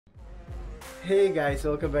Hey guys,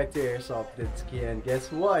 welcome back to Airsoft Chronograph, and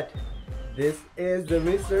guess what? This is the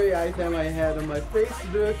mystery item I had on my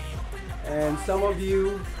Facebook, and some of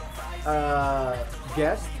you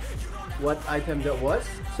guessed what item that was.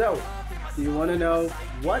 So, do you want to know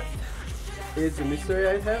what is the mystery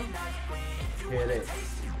item? Here it is.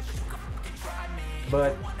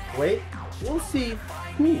 But wait, we'll see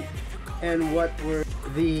who and what were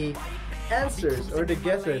the answers or the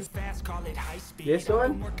guesses. This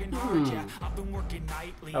one?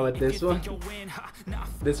 How about this one?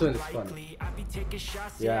 This one is fun.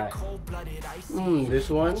 Yeah. This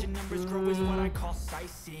one?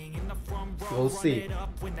 We'll see.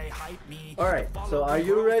 Alright, so are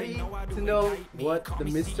you ready to know what the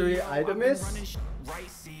mystery item is?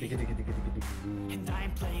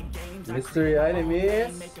 Mystery item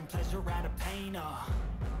is...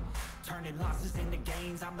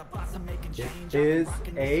 It is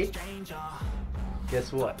a...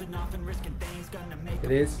 Guess what?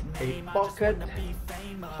 It is a pocket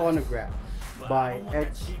chronograph by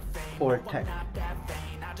XCortech.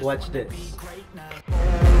 Watch this.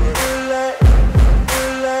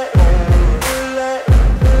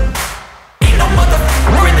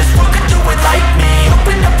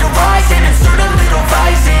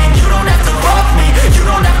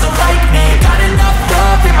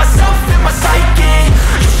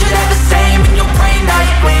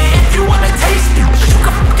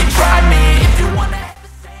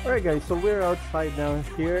 Alright guys, so we're outside now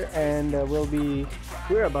here, and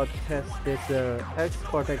we're about to test this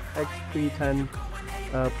XCortech X310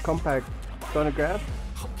 compact chronograph,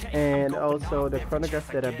 and also the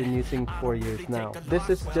chronograph that I've been using for years now. This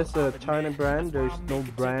is just a China brand. There's no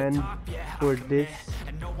brand for this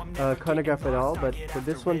chronograph at all, but for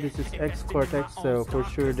this one, this is XCortech, so for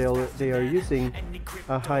sure they are using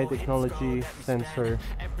a high technology sensor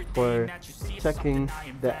for checking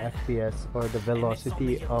the FPS or the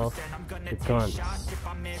velocity of the guns.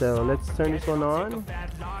 So let's turn this one on.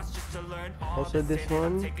 Also this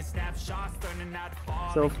one.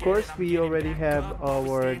 So of course we already have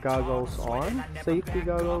our goggles on, safety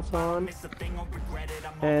goggles on,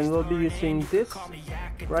 and we'll be using this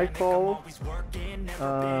rifle,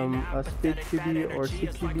 a speed QB or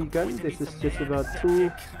CQB gun. This is just about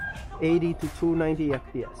 280 to 290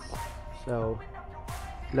 FPS. So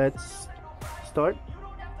let's start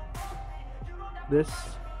this.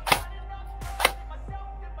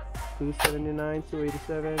 279,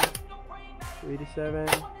 287, 287,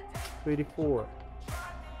 284,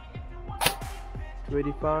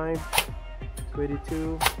 285,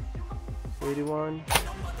 282, 281,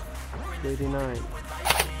 289,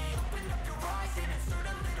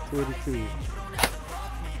 282,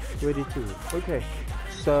 282. Okay,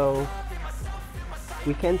 so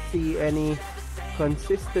we can't see any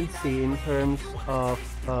consistency in terms of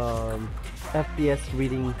FPS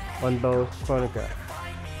reading on both chronographs.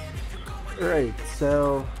 Right,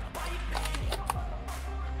 so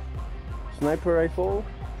sniper rifle,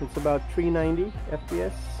 it's about 390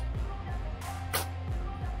 FPS,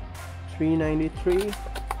 393,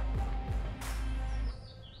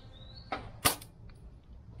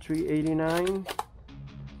 389.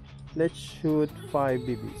 Let's shoot 5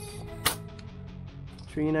 BBs.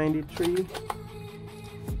 393,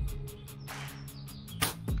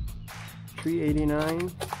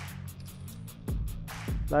 389.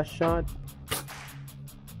 Last shot,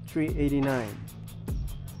 389.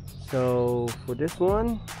 So for this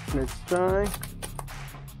one, let's try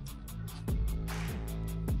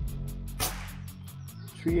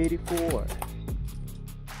 384,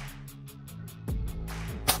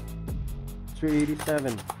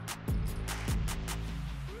 387,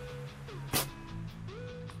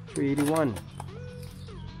 381,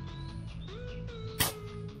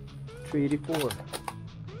 384.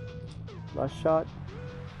 Last shot,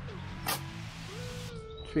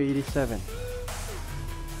 387.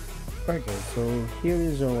 Okay, so here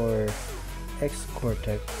is our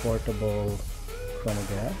XCortech portable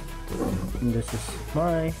chronograph, and this is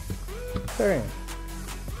my current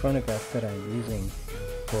chronograph that I'm using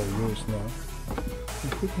for years now.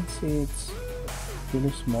 If you can see, it's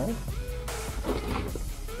really small.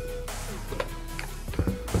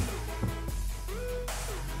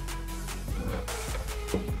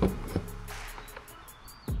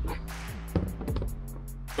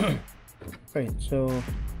 Right, so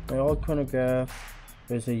my old chronograph,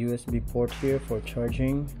 there's a USB port here for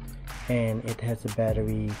charging, and it has a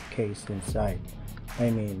battery case inside. I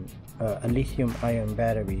mean a lithium ion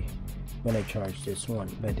battery when I charge this one,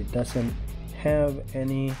 but it doesn't have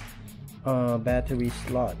any battery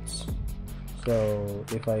slots. So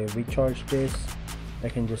if I recharge this, I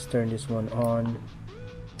can just turn this one on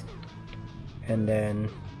and then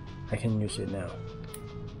I can use it now.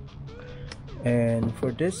 And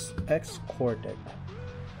for this XCortech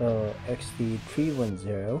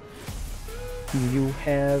XT310, you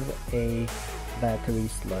have a battery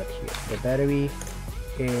slot here. The battery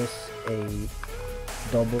is a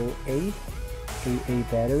AA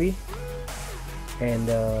battery, and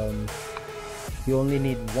you only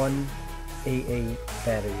need one AA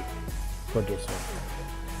battery for this one.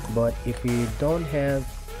 But if you don't have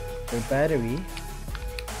a battery,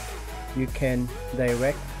 you can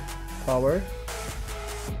direct power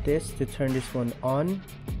this to turn this one on,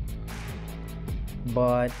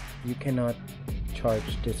 but you cannot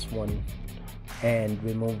charge this one and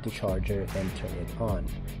remove the charger and turn it on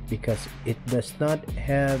because it does not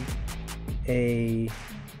have a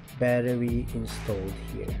battery installed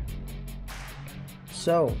here.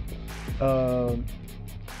 So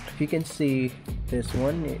if you can see this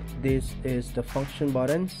one, this is the function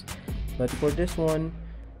buttons, but for this one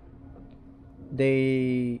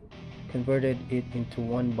they converted it into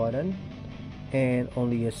one button and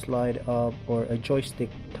only a slide up or a joystick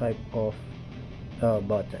type of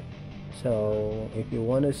button. So if you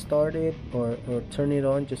want to start it or turn it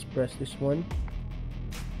on, just press this one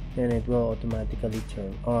and it will automatically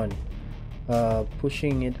turn on.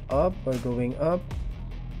 Pushing it up or going up,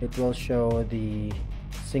 it will show the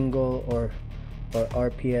single or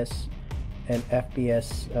RPS and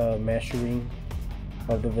FPS measuring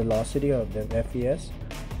of the velocity of the FPS.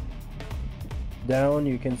 Down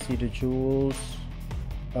you can see the joules,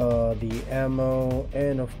 the ammo,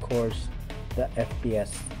 and of course the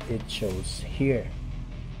FPS it shows here.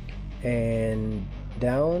 And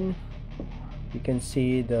down you can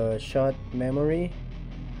see the shot memory,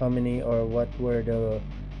 how many or what were the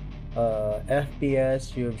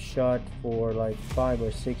FPS you've shot for, like 5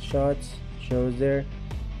 or 6 shots shows there.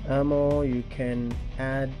 Ammo, you can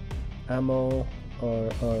add ammo or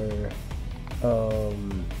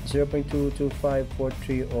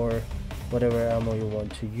 0.22543 or whatever ammo you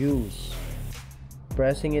want to use.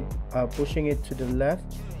 Pressing it, pushing it to the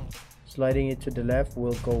left, sliding it to the left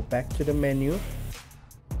will go back to the menu.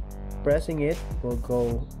 Pressing it will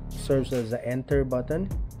go serves as the enter button.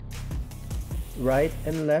 Right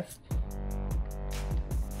and left,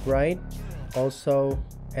 right also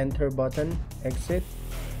enter button. Exit,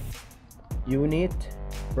 unit,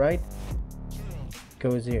 right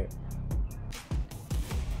goes here.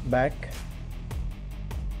 Back,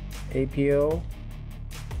 APO,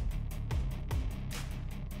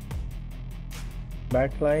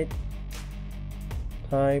 backlight,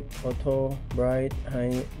 type, auto, bright,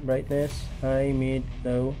 high brightness, high, mid,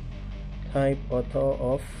 low, type, auto,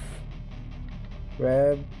 off,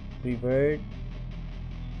 rev, revert,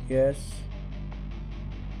 yes,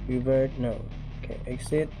 revert, no. Okay,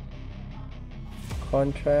 exit,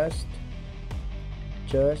 contrast,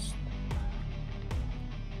 just,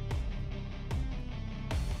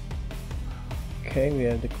 okay, we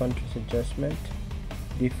have the contrast adjustment,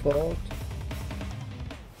 default,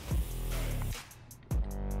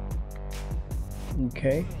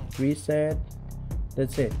 okay, reset.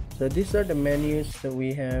 That's it. So these are the menus that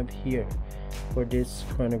we have here for this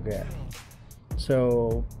chronograph.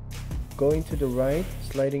 So going to the right,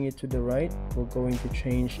 sliding it to the right, we're going to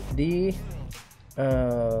change the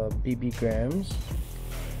BB grams.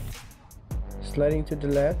 Sliding to the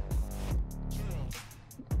left,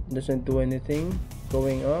 doesn't do anything.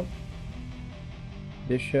 Going up,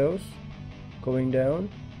 this shows. Going down,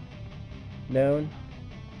 down,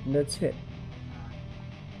 and that's it.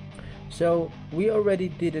 So we already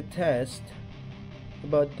did a test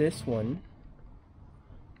about this one,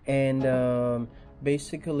 and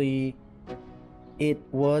basically it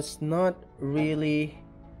was not really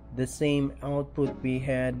the same output we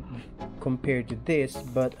had compared to this,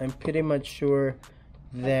 but I'm pretty much sure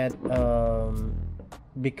that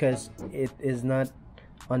because it is not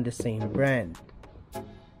on the same brand.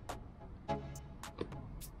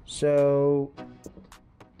 So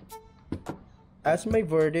as my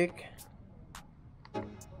verdict,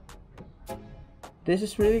 this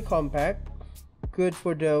is really compact, good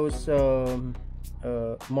for those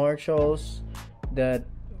marshals that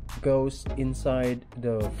goes inside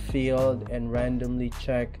the field and randomly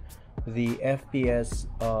check the FPS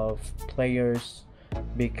of players,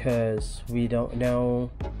 because we don't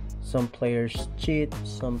know, some players cheat,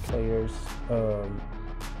 some players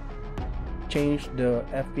change the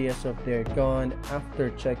FPS of their gun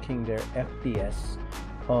after checking their FPS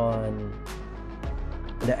on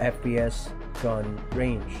the FPS gun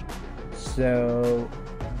range. So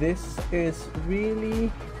this is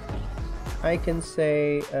really, I can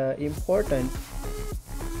say, important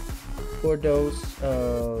for those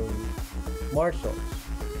marshals.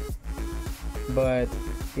 But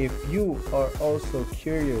if you are also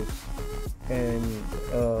curious and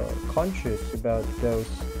conscious about those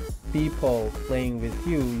people playing with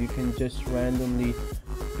you, you can just randomly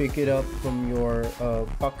pick it up from your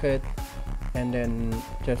pocket and then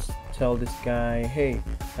just tell this guy, hey,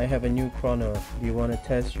 I have a new chrono, do you want to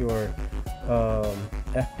test your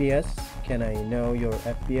FPS? Can I know your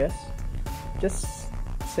FPS? Just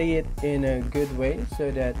say it in a good way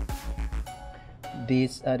so that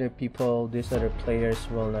these other people, these other players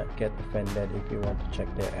will not get offended if you want to check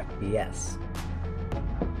their FPS.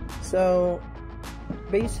 So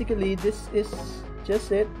basically this is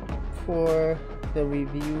just it for the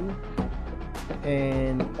review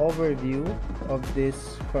and overview of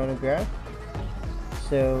this chronograph.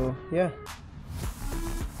 So yeah.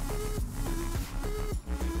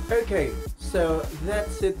 Okay, so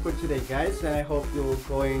that's it for today, guys, and I hope you're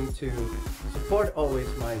going to support always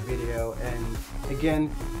my video. And again,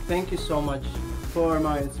 thank you so much for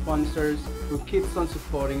my sponsors who keeps on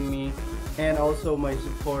supporting me, and also my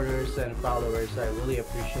supporters and followers. I really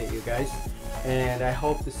appreciate you guys, and I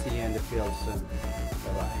hope to see you in the field soon.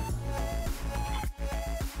 Bye bye.